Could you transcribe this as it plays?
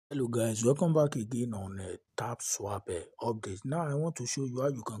Hello guys, welcome back again on Tapswap update. Now I want to show you how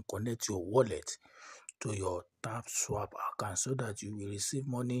you can connect your wallet to your Tapswap account so that you will receive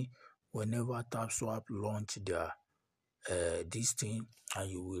money whenever Tapswap launch their this thing, and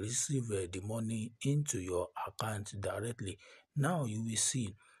you will receive the money into your account directly. Now you will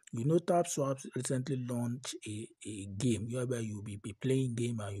see, Tapswap recently launched a game whereby you will be playing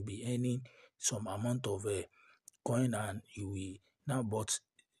game and you'll be earning some amount of coin, and you will now. But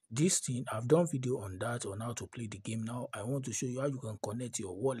this thing, I've done video on that, on how to play the game. Now I want to show you how you can connect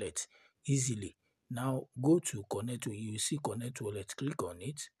your wallet easily. Now go to connect, you see connect wallet, click on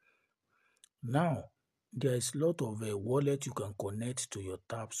it. Now there is a lot of wallet you can connect to your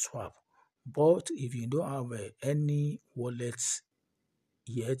Tapswap, but if you don't have any wallets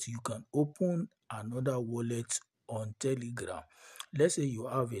yet, you can open another wallet on Telegram. Let's say you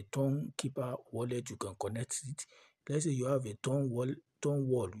have a Tongue Keeper wallet, you can connect it. Let's say you have a Tongue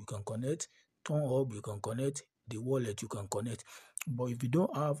Wall, you can connect. Tongue Hub, you can connect. The wallet, you can connect. But if you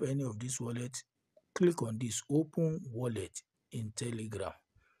don't have any of these wallets, click on this Open Wallet in Telegram.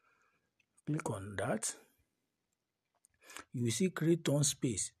 Click on that. You will see create Tongue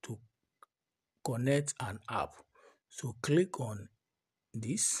space to connect an app. So click on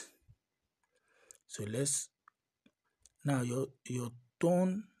this. So now your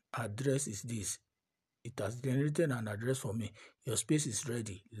Tongue address is this. It has generated an address for me. Your space is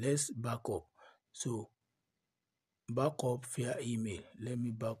ready. Let's back up. So back up via email. Let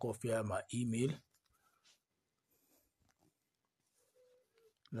me back up via my email.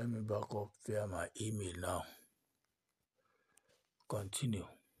 Let me back up via my email now. Continue.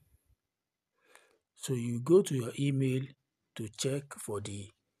 So you go to your email to check for the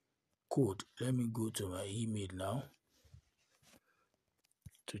code. Let me go to my email now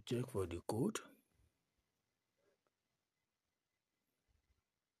to check for the code.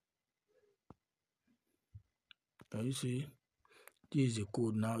 Can you see? This is the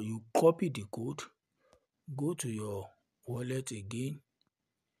code. Now you copy the code, go to your wallet again,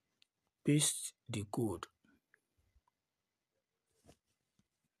 paste the code.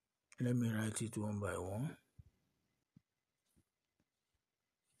 Let me write it one by one.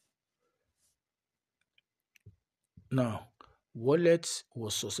 Now, wallet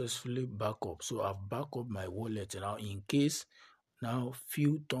was successfully backed up. So I've backed up my wallet now in case. Now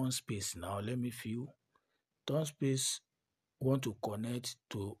fill Tongue space. Now let me fill Tongue space. Want to connect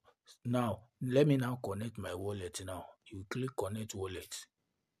to, now let me now connect my wallet. Now you click connect wallet.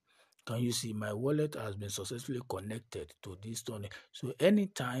 Can you see my wallet has been successfully connected to this Tongue? So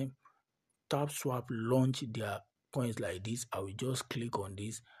anytime Tapswap launch their coins like this, I will just click on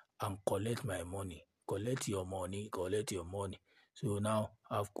this and collect my money. Collect your money, collect your money. So now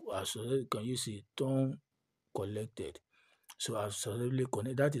can you see Tongue collected? So I've successfully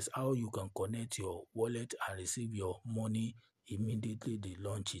connected. That is how you can connect your wallet and receive your money immediately they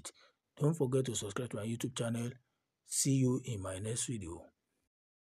launch it. Don't forget to subscribe to my YouTube channel. See you in my next video.